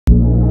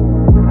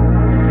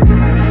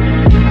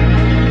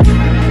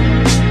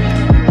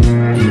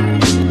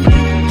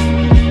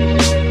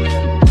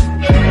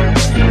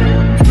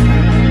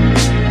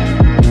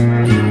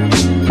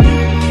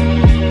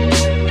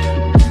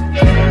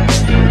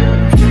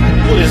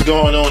What's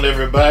going on,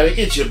 everybody?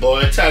 It's your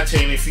boy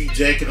TitanicFeet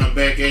Jack, and I'm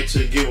back at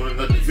you again with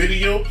another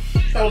video.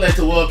 I would like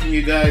to welcome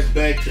you guys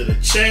back to the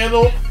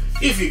channel.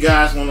 If you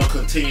guys want to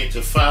continue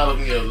to follow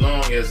me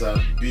along as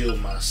I build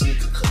my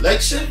sneaker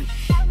collection,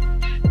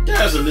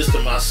 there's a list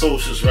of my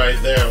socials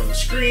right there on the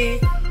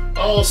screen.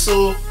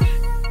 Also,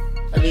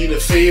 I need a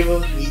favor.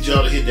 I need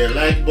y'all to hit that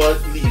like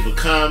button, leave a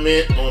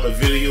comment on the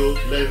video,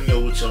 let me know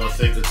what y'all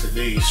think of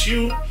today's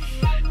shoe,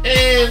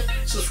 and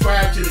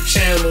subscribe to the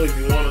channel if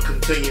you want to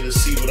continue to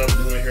see what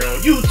I'm doing here on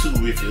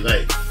YouTube if you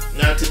like.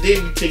 Now today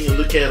we're taking a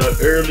look at an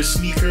early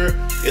sneaker.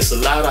 It's a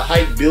lot of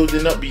hype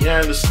building up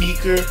behind the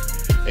sneaker,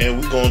 and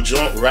we're going to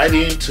jump right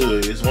into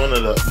it. It's one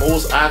of the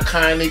most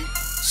iconic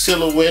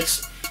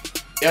silhouettes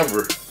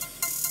ever.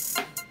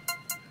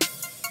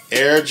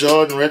 Air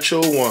Jordan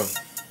Retro 1.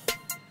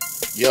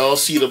 Y'all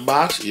see the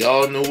box,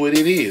 y'all know what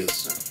it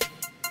is.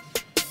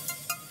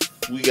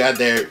 We got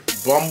that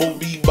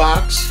Bumblebee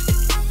box.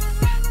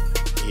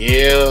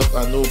 Yeah,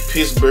 I know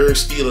Pittsburgh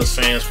Steelers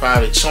fans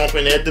probably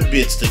chomping at the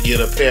bits to get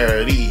a pair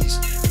of these.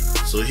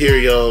 So here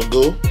y'all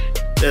go.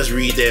 Let's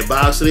read that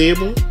box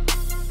label.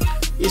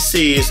 It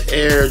says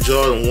Air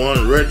Jordan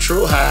 1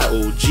 Retro High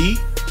OG,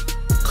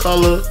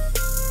 color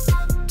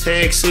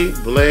taxi,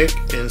 black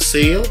and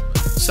sail,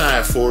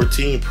 size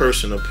 14,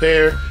 personal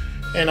pair,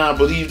 and I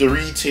believe the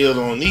retail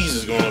on these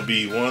is going to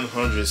be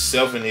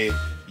 $170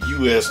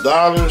 US.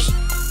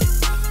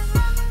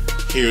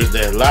 Here's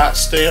that lot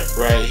stamp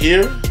right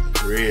here.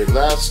 Red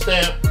lot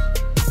stamp.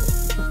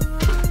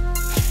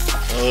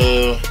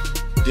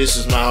 This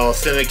is my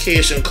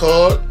authentication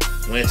card.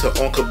 Went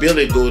to Uncle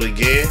Billy Goat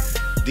again.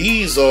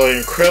 These are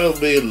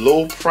incredibly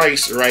low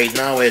price right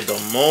now at the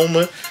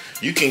moment.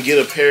 You can get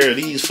a pair of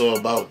these for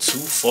about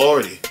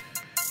 $240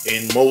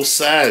 in most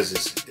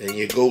sizes. And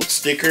your goat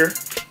sticker.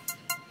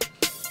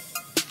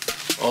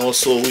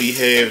 Also, we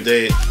have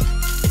that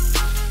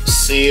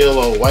seal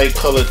or white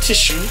color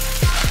tissue.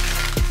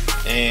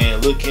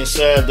 And look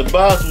inside the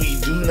box, we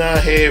do not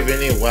have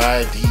any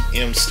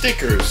YDM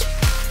stickers.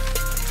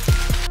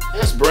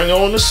 Let's bring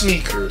on the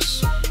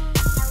sneakers.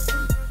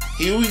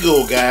 Here we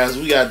go, guys.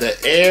 We got the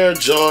Air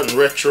Jordan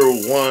Retro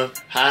 1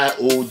 High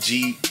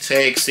OG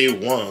Taxi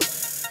 1.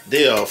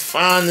 They are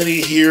finally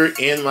here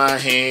in my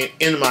hand,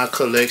 in my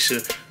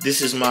collection.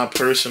 This is my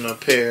personal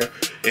pair,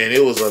 and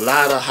it was a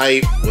lot of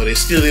hype, but it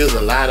still is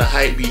a lot of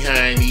hype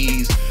behind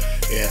these,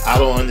 and I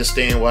don't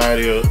understand why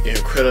they're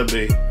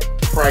incredibly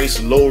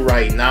priced low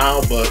right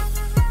now, but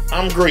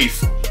I'm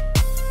grateful.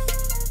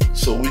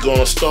 So we're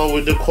gonna start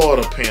with the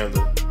quarter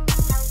panel.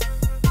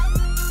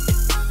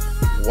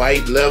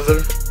 White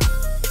leather,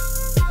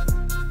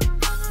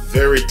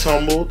 very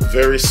tumbled,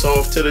 very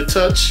soft to the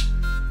touch.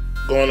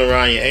 Going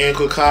around your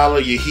ankle collar,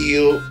 your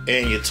heel,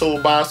 and your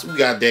toe box. We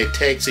got that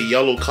taxi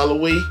yellow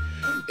colorway.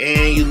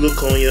 And you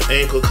look on your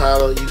ankle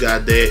collar, you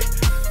got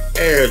that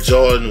Air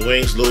Jordan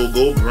Wings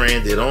logo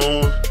branded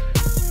on.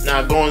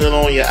 Now going in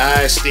on your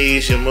eye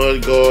stage, your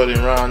mud guard,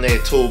 and around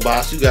that toe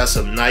box, you got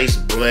some nice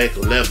black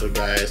leather,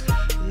 guys.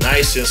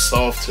 Nice and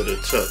soft to the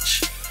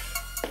touch.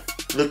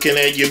 Looking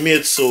at your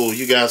midsole,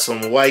 you got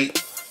some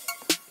white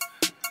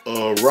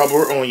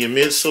rubber on your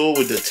midsole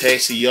with the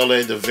taxi yellow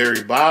at the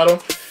very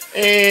bottom.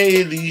 And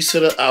it leads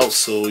to the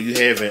outsole. You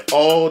have an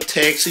all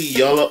taxi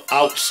yellow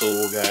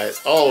outsole, guys.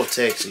 All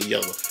taxi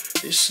yellow.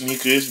 This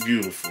sneaker is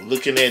beautiful.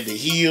 Looking at the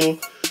heel,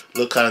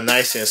 look how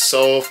nice and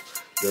soft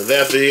the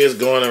leather is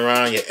going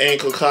around your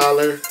ankle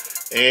collar.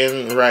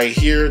 And right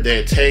here,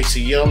 that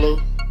taxi yellow,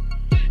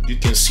 you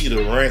can see the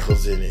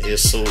wrinkles in it.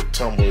 It's so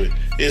tumbled.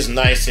 It's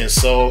nice and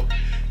soft.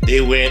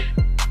 They went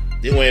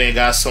and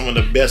got some of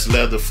the best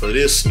leather for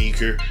this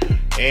sneaker.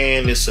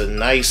 And it's a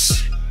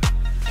nice,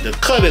 the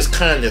cut is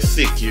kind of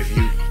thick if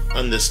you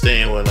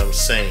understand what I'm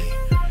saying.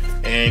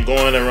 And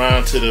going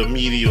around to the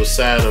medial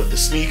side of the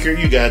sneaker,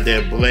 you got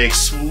that black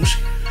swoosh.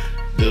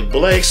 The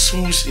black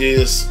swoosh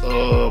is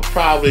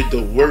probably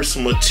the worst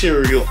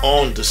material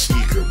on the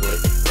sneaker,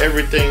 but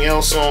everything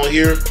else on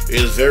here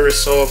is very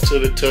soft to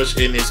the touch,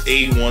 and it's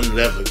A1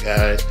 leather,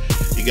 guys.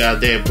 You got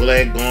that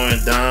black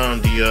going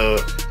down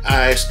the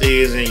eye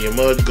stays and your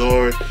mud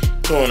guard,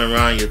 going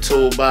around your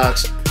toe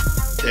box.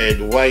 That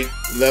white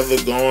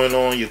leather going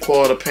on your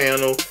quarter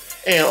panel,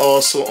 and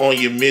also on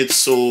your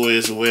midsole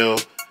as well.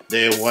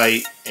 That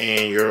white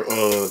and your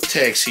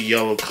taxi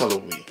yellow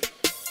colorway.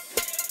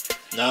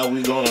 Now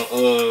we're gonna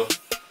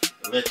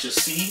let you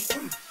see.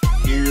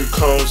 Here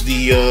comes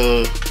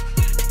the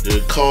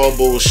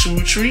cardboard shoe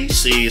tree.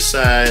 See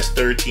size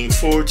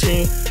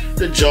 13-14.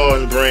 The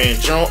Jordan brand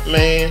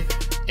Jumpman,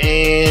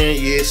 and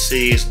it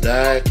says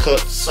die cut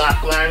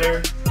sock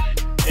liner.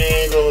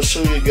 And gonna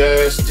show you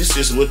guys, this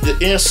is what the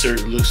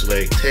insert looks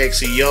like.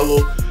 Taxi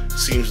yellow,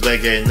 seems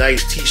like a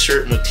nice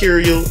t-shirt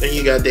material, and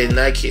you got that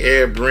Nike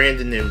Air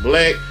branding in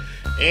black.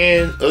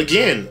 And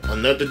again,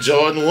 another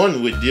Jordan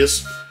 1 with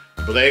this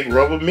black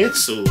rubber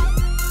midsole.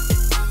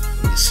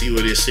 You see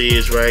what it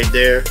says right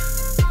there? It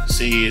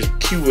says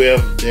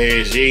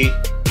QF-8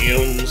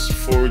 M's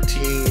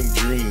 14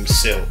 Dream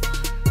Cell.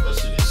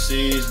 That's what it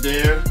says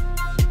there.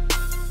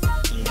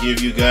 And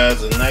give you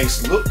guys a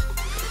nice look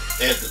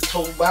at the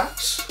toe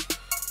box.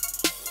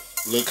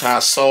 Look how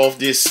soft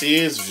this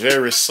is.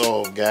 Very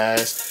soft,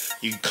 guys.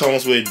 It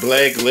comes with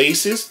black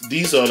laces.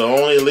 These are the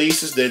only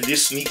laces that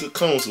this sneaker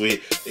comes with.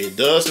 It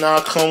does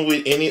not come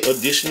with any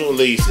additional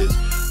laces.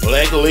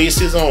 Black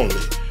laces only.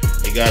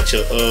 You got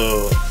your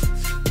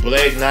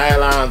black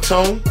nylon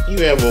toe.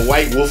 You have a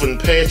white woven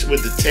patch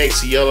with the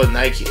taxi yellow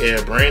Nike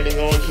Air branding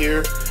on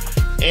here.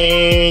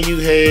 And you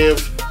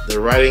have the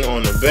writing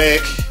on the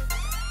back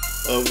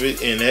of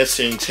it, and that's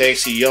in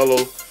taxi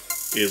yellow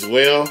as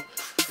well.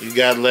 You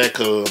got like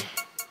a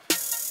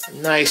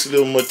nice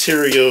little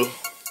material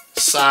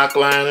sock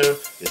liner.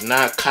 It's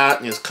not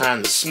cotton, it's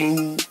kind of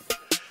smooth.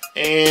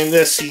 And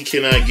let's see,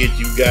 can I get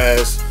you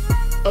guys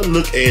a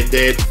look at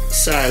that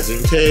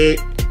sizing tag?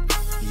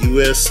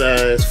 US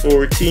size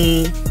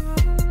 14.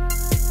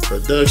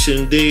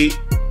 Production date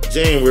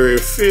January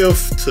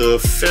 5th to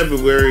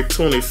February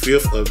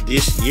 25th of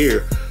this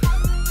year.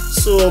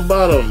 So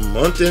about a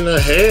month and a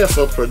half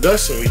of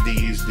production with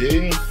these,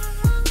 didn't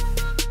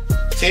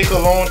take a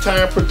long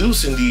time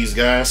producing these,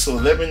 guys. So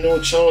let me know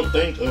what y'all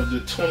think of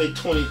the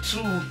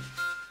 2022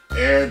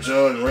 Air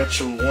Jordan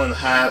Retro 1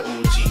 High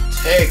OG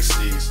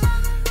Taxis.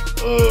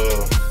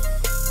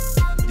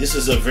 This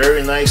is a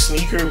very nice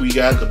sneaker. We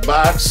got the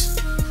box.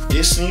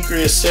 This sneaker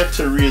is set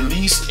to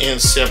release in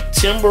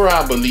September,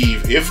 I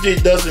believe, if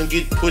it doesn't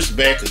get pushed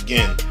back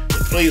again.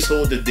 The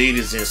placeholder date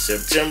is in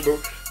September,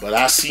 but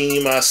I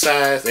seen my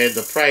size at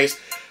the price.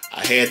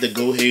 I had to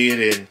go ahead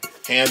and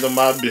handle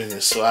my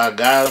business, so I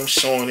got them,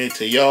 showing it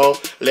to y'all.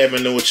 Let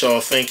me know what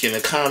y'all think in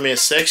the comment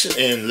section,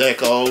 and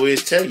like I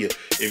always tell you,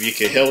 if you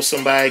can help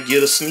somebody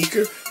get a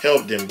sneaker,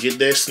 help them get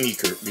that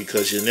sneaker,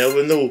 because you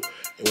never know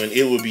when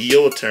it will be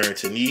your turn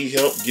to need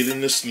help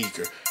getting the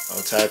sneaker. I'm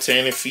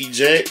TitanicFeet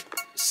Jack,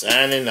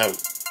 signing out.